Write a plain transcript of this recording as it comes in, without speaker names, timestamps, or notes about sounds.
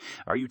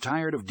Are you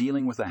tired of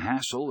dealing with the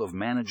hassle of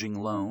managing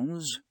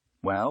loans?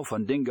 Well,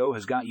 Fundingo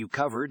has got you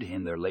covered.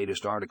 In their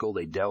latest article,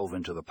 they delve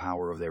into the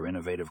power of their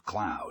innovative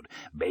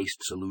cloud-based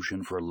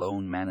solution for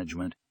loan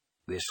management.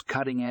 This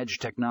cutting-edge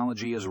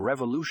technology is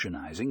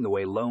revolutionizing the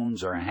way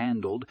loans are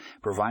handled,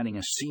 providing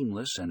a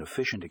seamless and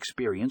efficient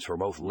experience for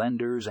both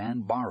lenders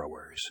and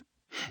borrowers.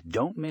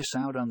 Don't miss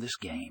out on this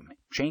game.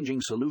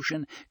 Changing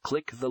solution?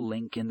 Click the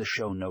link in the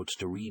show notes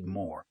to read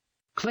more.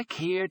 Click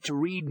here to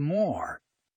read more.